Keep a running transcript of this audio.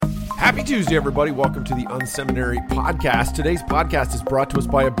Happy Tuesday, everybody. Welcome to the Unseminary Podcast. Today's podcast is brought to us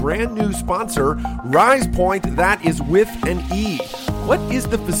by a brand new sponsor, Rise Point, that is with an E. What is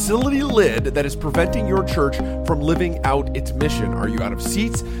the facility lid that is preventing your church from living out its mission? Are you out of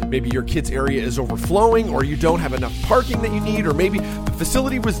seats? Maybe your kids' area is overflowing, or you don't have enough parking that you need, or maybe the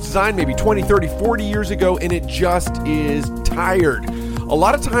facility was designed maybe 20, 30, 40 years ago, and it just is tired. A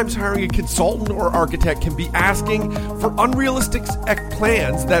lot of times hiring a consultant or architect can be asking for unrealistic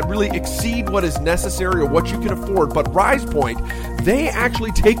plans that really exceed what is necessary or what you can afford. But Rise Point, they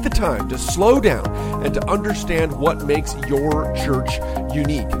actually take the time to slow down and to understand what makes your church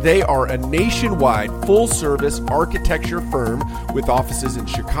unique. They are a nationwide full-service architecture firm with offices in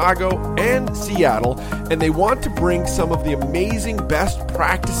Chicago and Seattle, and they want to bring some of the amazing best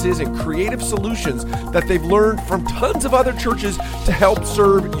practices and creative solutions that they've learned from tons of other churches to help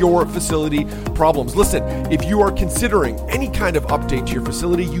serve your facility problems. Listen, if you are considering any kind of update to your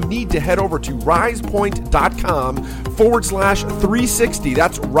facility, you need to head over to risepoint.com/360.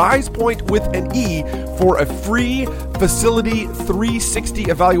 That's RisePoint with an E for a free facility 360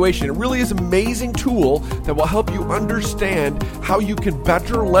 evaluation. It really is an amazing tool that will help you understand how you can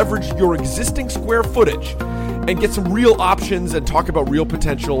better leverage your existing square footage and get some real options and talk about real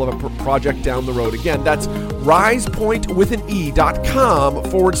potential of a project down the road. Again, that's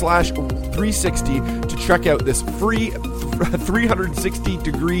risepointwithane.com/360 to check out this free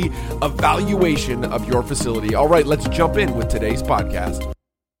 360-degree evaluation of your facility. All right, let's jump in with today's podcast.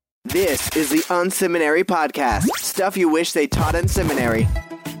 This is the Unseminary Podcast. Stuff you wish they taught in seminary.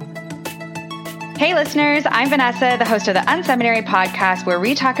 Hey listeners, I'm Vanessa, the host of the Unseminary Podcast, where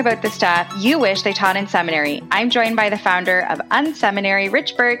we talk about the stuff you wish they taught in seminary. I'm joined by the founder of Unseminary,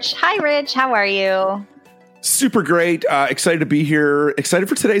 Rich Birch. Hi Rich, how are you? Super great. Excited to be here. Excited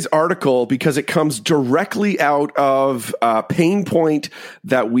for today's article because it comes directly out of a pain point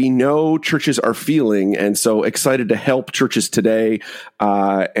that we know churches are feeling. And so excited to help churches today.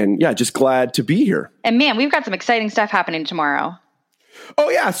 And yeah, just glad to be here. And man, we've got some exciting stuff happening tomorrow. Oh,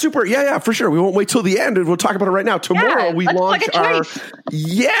 yeah, super. Yeah, for sure. We won't wait till the end, and we'll talk about it right now. Tomorrow, we launch our...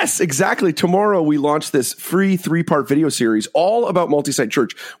 Yes, exactly. Tomorrow, we launch this free 3-part video series all about Multisite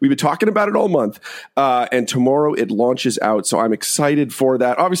Church. We've been talking about it all month, and tomorrow it launches out, so I'm excited for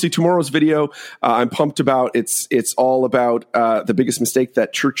that. Obviously, tomorrow's video, I'm pumped about. It's all about the biggest mistake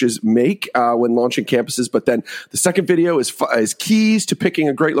that churches make when launching campuses, but then the second video is keys to picking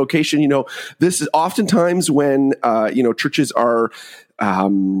a great location. You know, this is oftentimes when, churches are...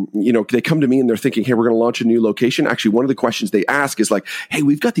 they come to me and they're thinking, hey, we're going to launch a new location. Actually, one of the questions they ask is like, hey,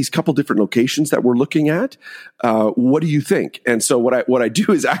 we've got these couple different locations that we're looking at. What do you think? And so what I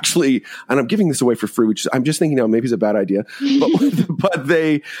do is actually, and I'm giving this away for free, which I'm just thinking now maybe it's a bad idea, but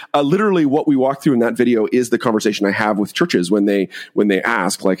they literally what we walk through in that video is the conversation I have with churches when they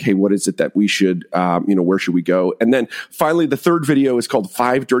ask like, hey, what is it that we should, where should we go? And then finally, the third video is called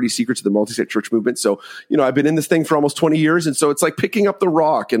 5 Dirty Secrets of the Multisite Church Movement. So, I've been in this thing for almost 20 years. And so it's like picking up the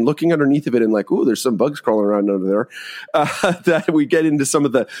rock and looking underneath of it and like, ooh, there's some bugs crawling around under there. That we get into some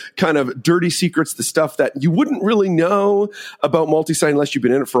of the kind of dirty secrets, the stuff that you wouldn't really know about Multisite unless you've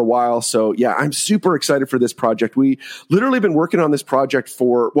been in it for a while. So yeah, I'm super excited for this project. We literally been working on this project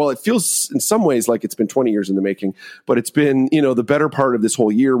for, well, it feels in some ways like it's been 20 years in the making, but it's been, the better part of this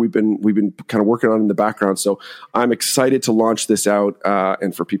whole year we've been kind of working on in the background. So I'm excited to launch this out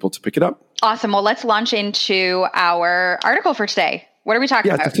and for people to pick it up. Awesome. Well, let's launch into our article for today. What are we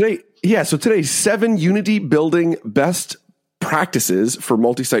talking about? So today's 7 unity building best practices for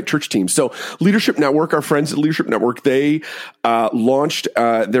multi-site church teams. So Leadership Network, our friends at Leadership Network, they launched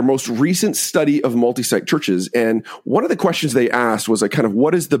their most recent study of multi-site churches. And one of the questions they asked was like, kind of,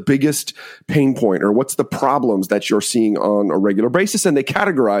 what is the biggest pain point or what's the problems that you're seeing on a regular basis? And they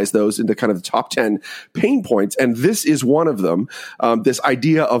categorize those into kind of the top 10 pain points. And this is one of them, this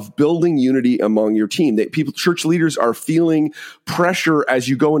idea of building unity among your team. Church leaders are feeling pressure as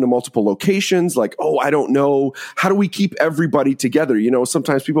you go into multiple locations, like, oh, I don't know, how do we keep everybody together?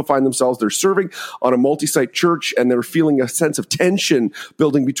 Sometimes people find themselves, they're serving on a multi-site church and they're feeling a sense of tension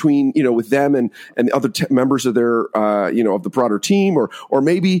building between, with them and the other members of their, of the broader team, or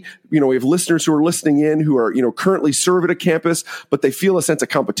maybe, we have listeners who are listening in who are, currently serve at a campus, but they feel a sense of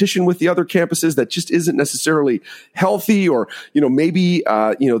competition with the other campuses that just isn't necessarily healthy, or, maybe,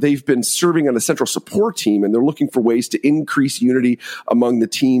 they've been serving on a central support team and they're looking for ways to increase unity among the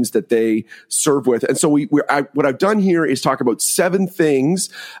teams that they serve with. And so what I've done here is talk about 7 things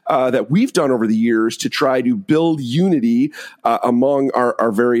that we've done over the years to try to build unity among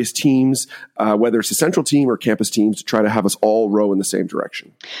our various teams, whether it's a central team or campus teams, to try to have us all row in the same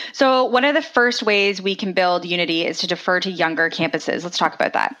direction. So one of the first ways we can build unity is to defer to younger campuses. Let's talk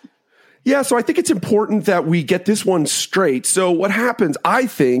about that. Yeah, so I think it's important that we get this one straight. So what happens, I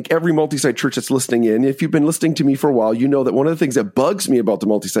think, every multi-site church that's listening in, if you've been listening to me for a while, you know that one of the things that bugs me about the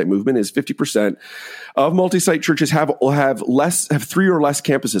multi-site movement is 50% of multi-site churches have 3 or less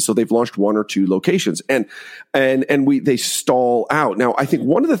campuses. So they've launched 1 or 2 locations and they stall out. Now, I think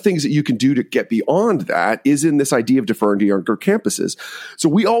one of the things that you can do to get beyond that is in this idea of deferring to younger campuses. So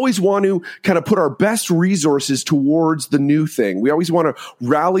we always want to kind of put our best resources towards the new thing. We always want to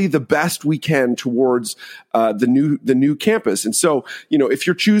rally the best we can towards the new campus. And so, if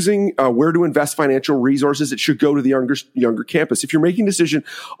you're choosing where to invest financial resources, it should go to the younger campus. If you're making a decision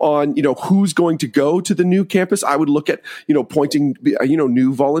on, who's going to go to the new campus, I would look at, pointing,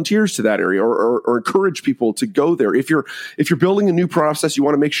 new volunteers to that area or encourage people to go there. If you're building a new process, you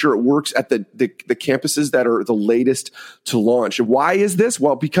want to make sure it works at the campuses that are the latest to launch. And why is this?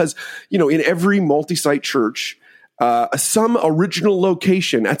 Well, because, in every multi-site church, some original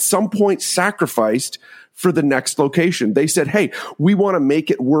location at some point sacrificed for the next location. They said, hey, we want to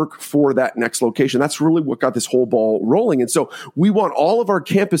make it work for that next location. That's really what got this whole ball rolling. And so we want all of our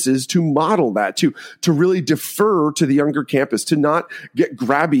campuses to model that, to really defer to the younger campus, to not get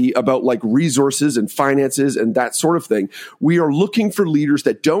grabby about like resources and finances and that sort of thing. We are looking for leaders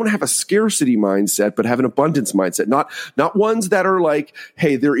that don't have a scarcity mindset, but have an abundance mindset, not ones that are like,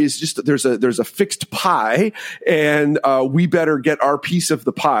 hey, there's a fixed pie and we better get our piece of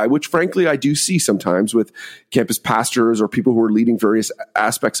the pie, which frankly I do see sometimes with campus pastors or people who are leading various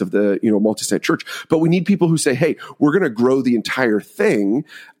aspects of the multi-site church. But we need people who say, hey, we're going to grow the entire thing,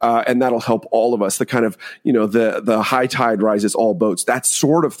 and that'll help all of us. The kind of the high tide rises all boats, that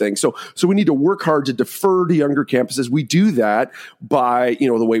sort of thing. So we need to work hard to defer to younger campuses. We do that by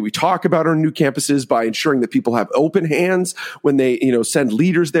the way we talk about our new campuses, by ensuring that people have open hands when they send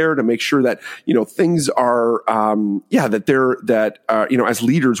leaders there, to make sure that things are as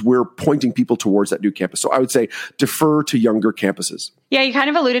leaders we're pointing people towards that new campus. So I would say defer to younger campuses. Yeah, you kind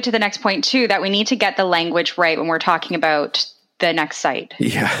of alluded to the next point too, that we need to get the language right when we're talking about the next site.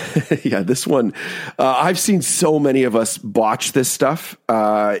 Yeah. Yeah. This one, I've seen so many of us botch this stuff.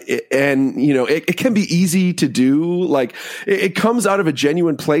 It can be easy to do. Like it comes out of a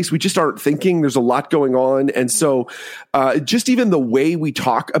genuine place. We just aren't thinking. There's a lot going on. And so, just even the way we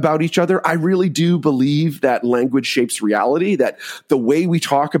talk about each other, I really do believe that language shapes reality, that the way we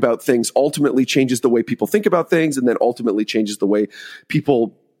talk about things ultimately changes the way people think about things, and then ultimately changes the way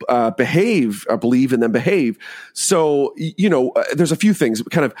people believe and then behave. So, there's a few things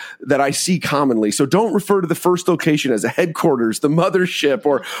kind of that I see commonly. So don't refer to the first location as a headquarters, the mothership,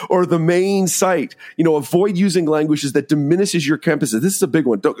 or the main site. Avoid using languages that diminishes your campuses. This is a big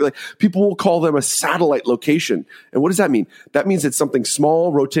one. People will call them a satellite location. And what does that mean? That means it's something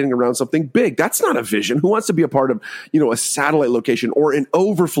small rotating around something big. That's not a vision. Who wants to be a part of, a satellite location or an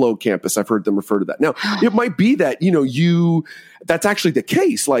overflow campus? I've heard them refer to that. Now, it might be that, that's actually the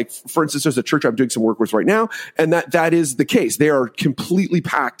case. Like, for instance, there's a church I'm doing some work with right now, and that is the case. They are completely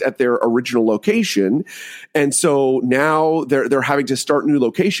packed at their original location. And so now they're having to start new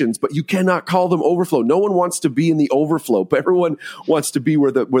locations, but you cannot call them overflow. No one wants to be in the overflow, but everyone wants to be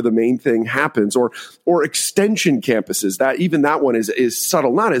where the main thing happens. Or extension campuses. That one is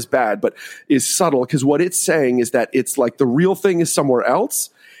subtle, not as bad, but is subtle, because what it's saying is that it's like the real thing is somewhere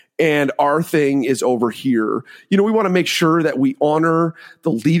else, and our thing is over here. We want to make sure that we honor the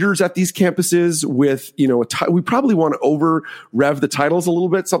leaders at these campuses with, we probably want to over rev the titles a little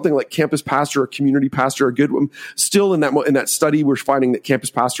bit. Something like campus pastor or community pastor are good. Still in that study, we're finding that campus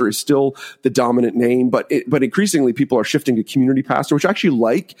pastor is still the dominant name, but increasingly people are shifting to community pastor, which I actually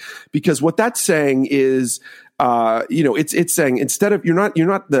like, because what that's saying is, it's saying instead of you're not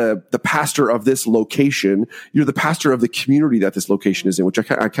the pastor of this location, you're the pastor of the community that this location is in, which I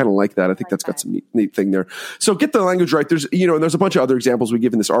kind of like that. I think that's got some neat thing there. So get the language right. There's a bunch of other examples we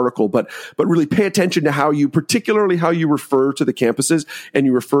give in this article, but really pay attention to particularly how you refer to the campuses and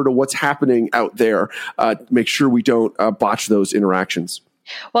you refer to what's happening out there. Make sure we don't botch those interactions.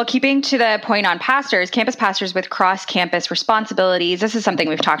 Well, keeping to the point on pastors, campus pastors with cross-campus responsibilities, this is something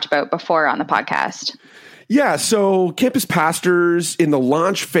we've talked about before on the podcast. Yeah, so campus pastors in the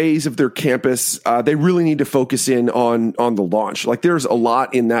launch phase of their campus, they really need to focus in on the launch. Like there's a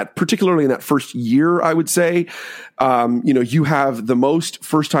lot in that, particularly in that first year, I would say. You have the most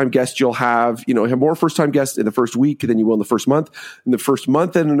first-time guests you'll have, have more first-time guests in the first week than you will in the first month, and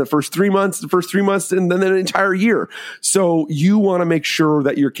then in the first 3 months, and then an entire year. So you want to make sure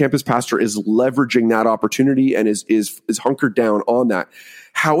that your campus pastor is leveraging that opportunity and is hunkered down on that.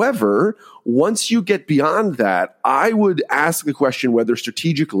 However, once you get beyond that, I would ask the question whether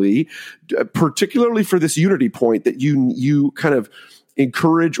strategically, particularly for this unity point, that you kind of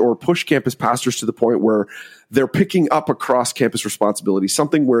encourage or push campus pastors to the point where they're picking up across campus responsibility,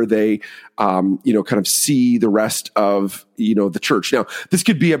 something where they, kind of see the rest of, the church. Now, this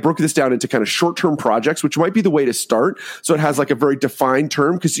could be, I broke this down into kind of short-term projects, which might be the way to start. So it has like a very defined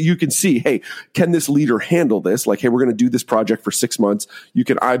term because you can see, hey, can this leader handle this? Like, hey, we're going to do this project for 6 months. You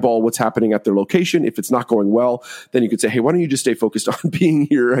can eyeball what's happening at their location. If it's not going well, then you could say, hey, why don't you just stay focused on being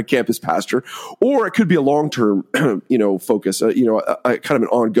here a campus pastor? Or it could be a long-term, focus, kind of an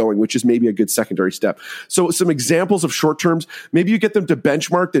ongoing, which is maybe a good secondary step. So some examples of short terms, maybe you get them to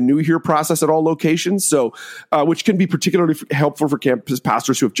benchmark the new here process at all locations. So, which can be particularly helpful for campus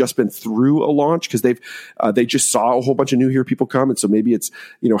pastors who have just been through a launch because they just saw a whole bunch of new here people come. And so maybe it's,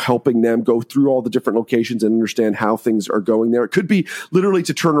 helping them go through all the different locations and understand how things are going there. It could be literally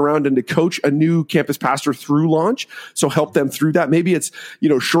to turn around and to coach a new campus pastor through launch. So help them through that. Maybe it's,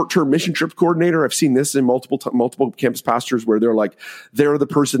 short-term mission trip coordinator. I've seen this in multiple campus pastors where they're the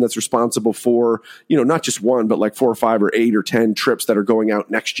person that's responsible for, not just one, but like 4 or 5 or 8 or 10 trips that are going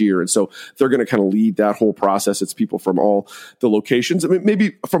out next year. And so they're going to kind of lead that whole process. It's people from all the locations. I mean,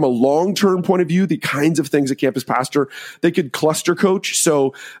 maybe from a long-term point of view, the kinds of things a campus pastor, they could cluster coach.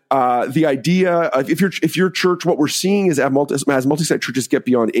 So the idea of if your church, what we're seeing is as multi-site churches get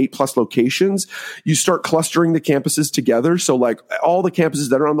beyond 8+ locations, you start clustering the campuses together. So like all the campuses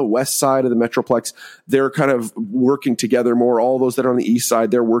that are on the west side of the Metroplex, they're kind of working together more. All those that are on the east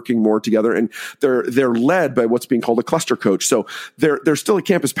side, they're working more together, and they're led by what's being called a cluster coach. So they're still a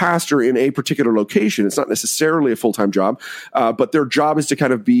campus pastor in a particular location. It's not necessarily a full-time job, but their job is to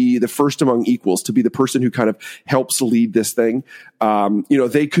kind of be the first among equals, to be the person who kind of helps lead this thing.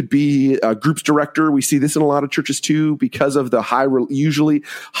 They could be a groups director. We see this in a lot of churches too, because of the usually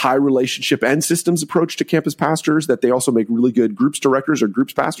high relationship and systems approach to campus pastors, that they also make really good groups directors or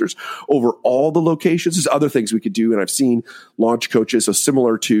groups pastors over all the locations. There's other things we could do. And I've seen launch coaches, so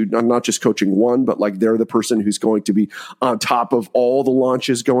similar to not just coaching one, but like they're the person who's going to be on top of all the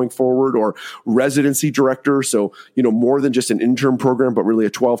launches going forward, or residency director. So, more than just an intern program, but really a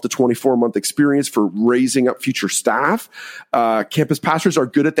 12 to 24 month experience for raising up future staff. Campus pastors are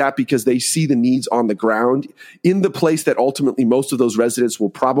good at that because they see the needs on the ground in the place that ultimately most of those residents will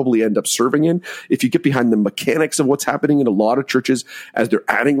probably end up serving in. If you get behind the mechanics of what's happening in a lot of churches as they're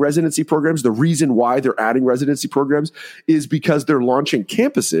adding residency programs, the reason why they're adding residency programs is because they're launching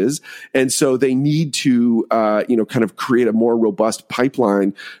campuses. And so they need to, kind of create a more robust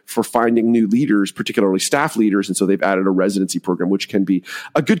pipeline for finding new leaders, particularly staff leaders. And so they've added a residency program, which can be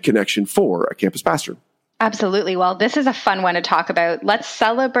a good connection for a campus pastor. Absolutely. Well, this is a fun one to talk about. Let's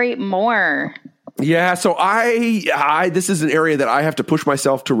celebrate more. Yeah, so I this is an area that I have to push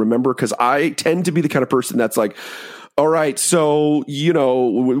myself to remember, because I tend to be the kind of person that's like, all right, so,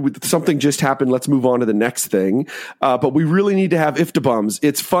 something just happened. Let's move on to the next thing. But we really need to have if-to-bums.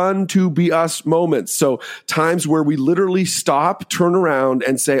 It's fun to be us moments. So times where we literally stop, turn around,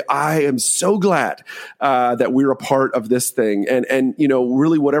 and say, I am so glad that we're a part of this thing. And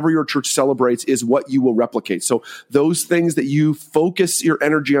really whatever your church celebrates is what you will replicate. So those things that you focus your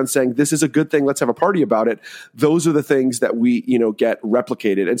energy on saying, this is a good thing, let's have a party about it, those are the things that we, get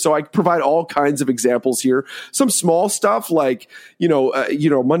replicated. And so I provide all kinds of examples here. Some small stuff like,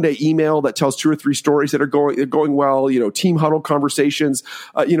 Monday email that tells 2 or 3 stories that are going well, team huddle conversations,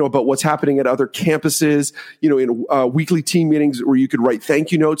 about what's happening at other campuses, in weekly team meetings where you could write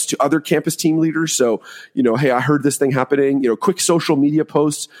thank you notes to other campus team leaders. So, hey, I heard this thing happening, quick social media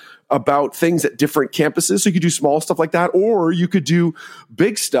posts about things at different campuses. So you could do small stuff like that, or you could do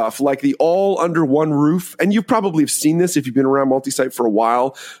big stuff like the all under one roof. And you probably have seen this if you've been around Multisite for a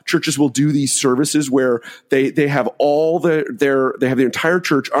while. Churches will do these services where they have they have the entire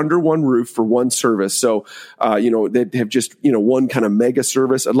church under one roof for one service. So, they have just, one kind of mega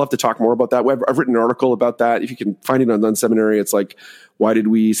service. I'd love to talk more about that. I've written an article about that. If you can find it on Unseminary, it's like,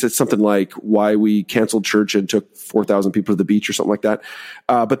 said something like why we canceled church and took 4,000 people to the beach or something like that.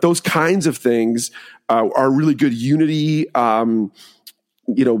 But those kinds of things are really good unity,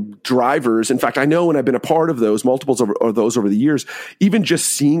 drivers. In fact, I know when I've been a part of those, multiples of those over the years, even just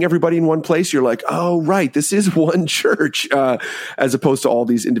seeing everybody in one place, you're like, oh, right, this is one church, as opposed to all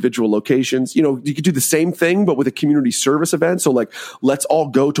these individual locations. You could do the same thing, but with a community service event. So like, let's all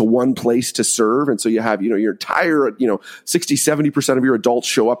go to one place to serve. And so you have, your entire, 60, 70% of your adults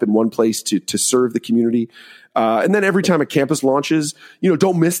show up in one place to serve the community. And then every time a campus launches,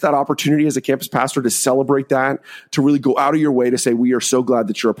 don't miss that opportunity as a campus pastor to celebrate that, to really go out of your way to say, we are so glad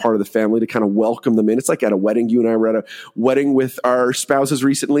that you're a part of the family, to kind of welcome them in. It's like at a wedding. You and I were at a wedding with our spouses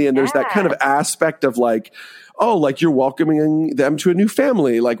recently, and there's that kind of aspect of like, like you're welcoming them to a new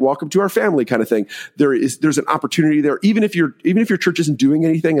family, like welcome to our family kind of thing. There's an opportunity there. Even if your church isn't doing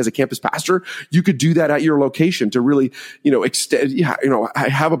anything as a campus pastor, you could do that at your location to really, extend,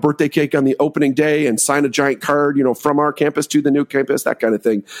 have a birthday cake on the opening day and sign a giant card, from our campus to the new campus, that kind of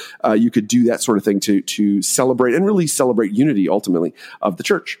thing. You could do that sort of thing to celebrate and really celebrate unity ultimately of the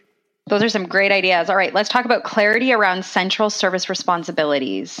church. Those are some great ideas. All right, let's talk about clarity around central service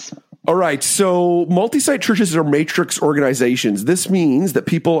responsibilities. All right. So multi-site churches are matrix organizations. This means that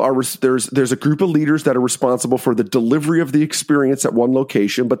people are, there's a group of leaders that are responsible for the delivery of the experience at one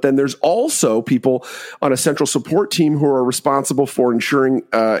location, but then there's also people on a central support team who are responsible for ensuring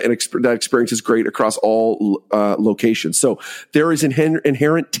that experience is great across all locations. So there is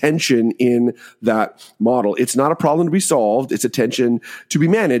inherent tension in that model. It's not a problem to be solved. It's a tension to be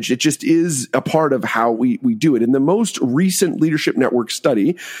managed. It just is a part of how we do it. In the most recent Leadership Network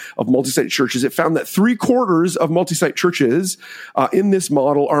study of multi-site churches, it found that 3/4 of multi-site churches in this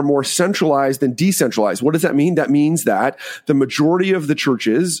model are more centralized than decentralized. What does that mean? That means that the majority of the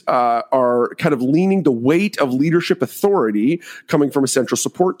churches are kind of leaning the weight of leadership authority coming from a central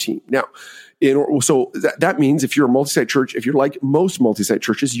support team. Now, so that means if you're a multi-site church, if you're like most multi-site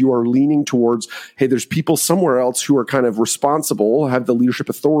churches, you are leaning towards, hey, there's people somewhere else who are kind of responsible, have the leadership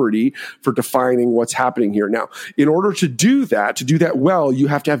authority for defining what's happening here. Now, in order to do that well, you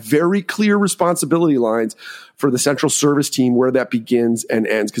have to have very clear responsibility lines for the central service team where that begins and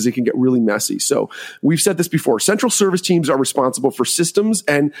ends, because it can get really messy. So we've said this before. Central service teams are responsible for systems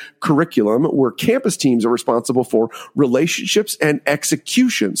and curriculum, where campus teams are responsible for relationships and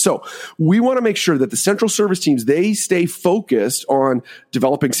execution. So we want to make sure that the central service teams, they stay focused on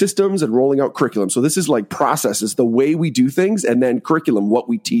developing systems and rolling out curriculum. So this is like processes, the way we do things, and then curriculum, what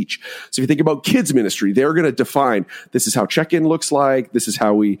we teach. So if you think about kids ministry, they're going to define, this is how check-in looks like. This is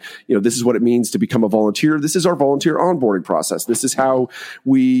how we, this is what it means to become a volunteer. This is our volunteer onboarding process. This is how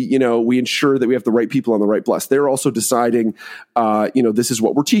we ensure that we have the right people on the right bus. They're also deciding, this is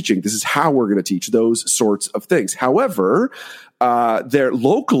what we're teaching. This is how we're going to teach, those sorts of things. However,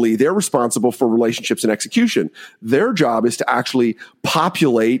 they're responsible for relationships and execution. Their job is to actually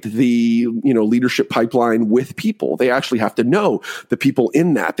populate the, leadership pipeline with people. They actually have to know the people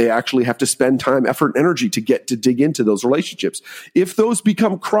in that. They actually have to spend time, effort, and energy to dig into those relationships. If those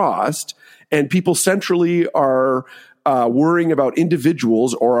become crossed and people centrally are worrying about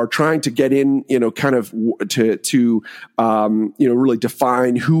individuals or are trying to get in, to really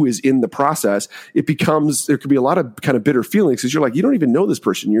define who is in the process, there could be a lot of kind of bitter feelings, because you're like, you don't even know this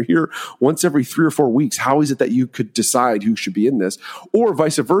person. You're here once every 3 or 4 weeks. How is it that you could decide who should be in this? Or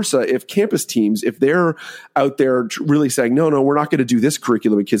vice versa, if campus teams, if they're out there really saying, no, we're not going to do this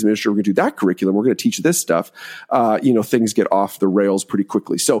curriculum in kids ministry, we're going to do that curriculum, we're going to teach this stuff, things get off the rails pretty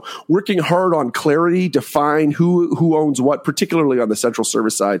quickly. So working hard on clarity, define who owns what, particularly on the central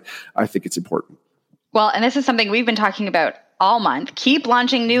service side, I think it's important. Well, and this is something we've been talking about all month. Keep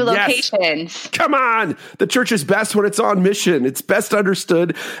launching new locations. Yes. Come on. The church is best when it's on mission. It's best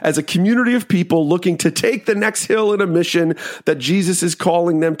understood as a community of people looking to take the next hill in a mission that Jesus is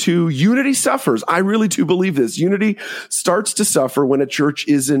calling them to. Unity suffers. I really do believe this. Unity starts to suffer when a church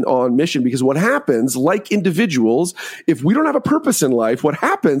isn't on mission, because what happens, like individuals, if we don't have a purpose in life, what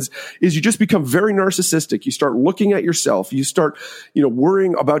happens is you just become very narcissistic. You start looking at yourself. You start,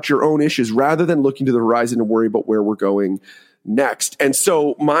 worrying about your own issues rather than looking to the horizon and worry about where we're going next. And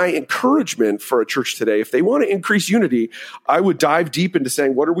so my encouragement for a church today, if they want to increase unity, I would dive deep into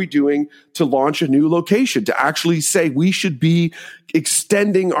saying, what are we doing to launch a new location, to actually say we should be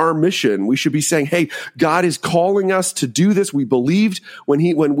extending our mission. We should be saying, hey, God is calling us to do this. We believed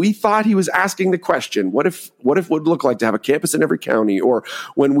when we thought he was asking the question, what if it would look like to have a campus in every county? Or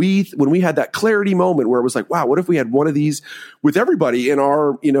when we had that clarity moment where it was like, wow, what if we had one of these with everybody in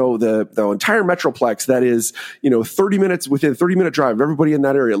our, the entire Metroplex that is, 30 minutes within a 30-minute drive of everybody in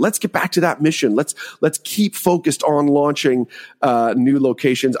that area. Let's get back to that mission. Let's keep focused on launching new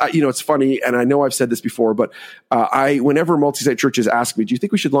locations. It's funny, and I know I've said this before, but whenever multi-site churches ask me, do you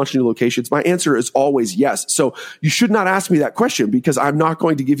think we should launch new locations? My answer is always yes. So you should not ask me that question, because I'm not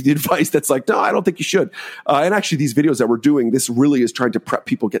going to give you the advice that's like, no, I don't think you should. And actually, these videos that we're doing, this really is trying to prep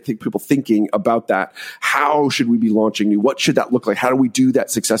people, get people thinking about that. How should we be launching new? What should that look like? How do we do that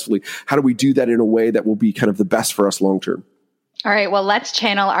successfully? How do we do that in a way that will be kind of the best for us long term? All right, well, let's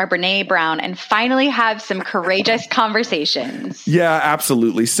channel our Brene Brown and finally have some courageous conversations. Yeah,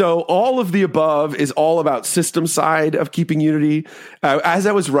 absolutely. So all of the above is all about system side of keeping unity. As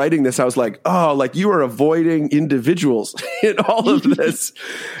I was writing this, I was like, oh, like you are avoiding individuals in all of this.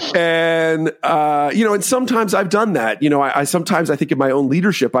 And, and sometimes I've done that. I sometimes I think in my own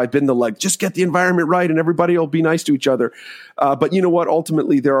leadership, I've been just get the environment right and everybody will be nice to each other. But you know what?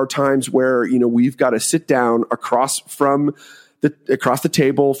 Ultimately, there are times where, we've got to sit down across the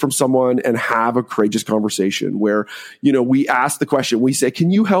table from someone and have a courageous conversation where, we ask the question, we say,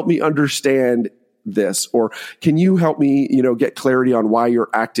 can you help me understand this? Or can you help me, get clarity on why you're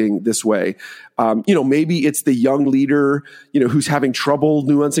acting this way? Maybe it's the young leader, who's having trouble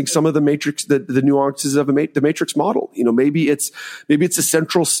nuancing some of the matrix, the nuances of the matrix model. Maybe it's a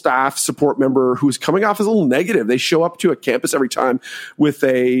central staff support member who's coming off as a little negative. They show up to a campus every time with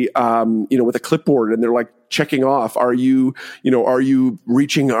a clipboard and they're like, checking off, are you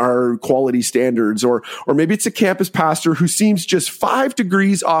reaching our quality standards? Or maybe it's a campus pastor who seems just 5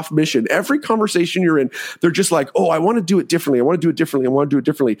 degrees off mission. Every conversation you're in, they're just like, oh, I want to do it differently. I want to do it differently. I want to do it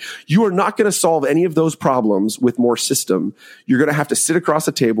differently. You are not going to solve any of those problems with more system. You're going to have to sit across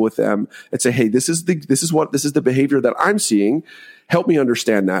the table with them and say, hey, this is the behavior that I'm seeing. Help me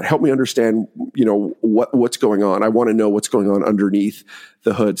understand that. Help me understand, what's going on. I want to know what's going on underneath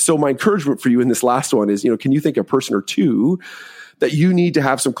the hood. So my encouragement for you in this last one is, can you think a person or two that you need to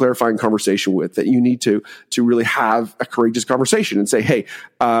have some clarifying conversation with, that you need to really have a courageous conversation and say, hey,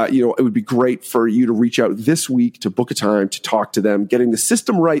 it would be great for you to reach out this week to book a time to talk to them. Getting the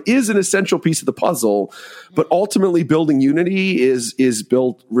system right is an essential piece of the puzzle, but ultimately building unity is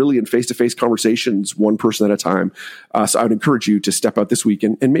built really in face-to-face conversations, one person at a time. So I would encourage you to step out this week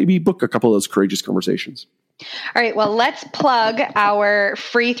and maybe book a couple of those courageous conversations. All right. Well, let's plug our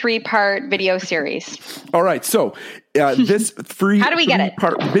free 3-part video series. All right. So this free How do we get it?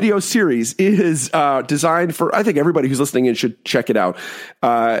 Part video series is designed for, I think everybody who's listening in should check it out.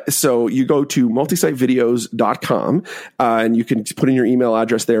 So you go to multisitevideos.com and you can put in your email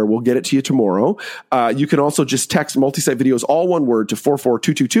address there. We'll get it to you tomorrow. You can also just text Multisite Videos, all one word, to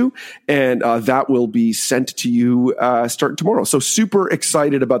 44222, and that will be sent to you starting tomorrow. So super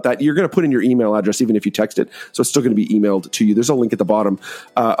excited about that. You're going to put in your email address even if you text it. So it's still going to be emailed to you. There's a link at the bottom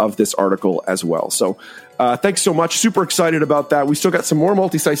of this article as well. So thanks so much. Super excited about that. We still got some more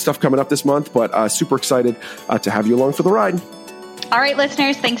multi-site stuff coming up this month, but super excited to have you along for the ride. All right,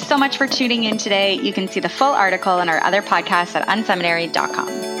 listeners, thanks so much for tuning in today. You can see the full article and our other podcasts at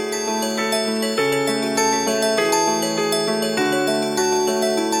unseminary.com.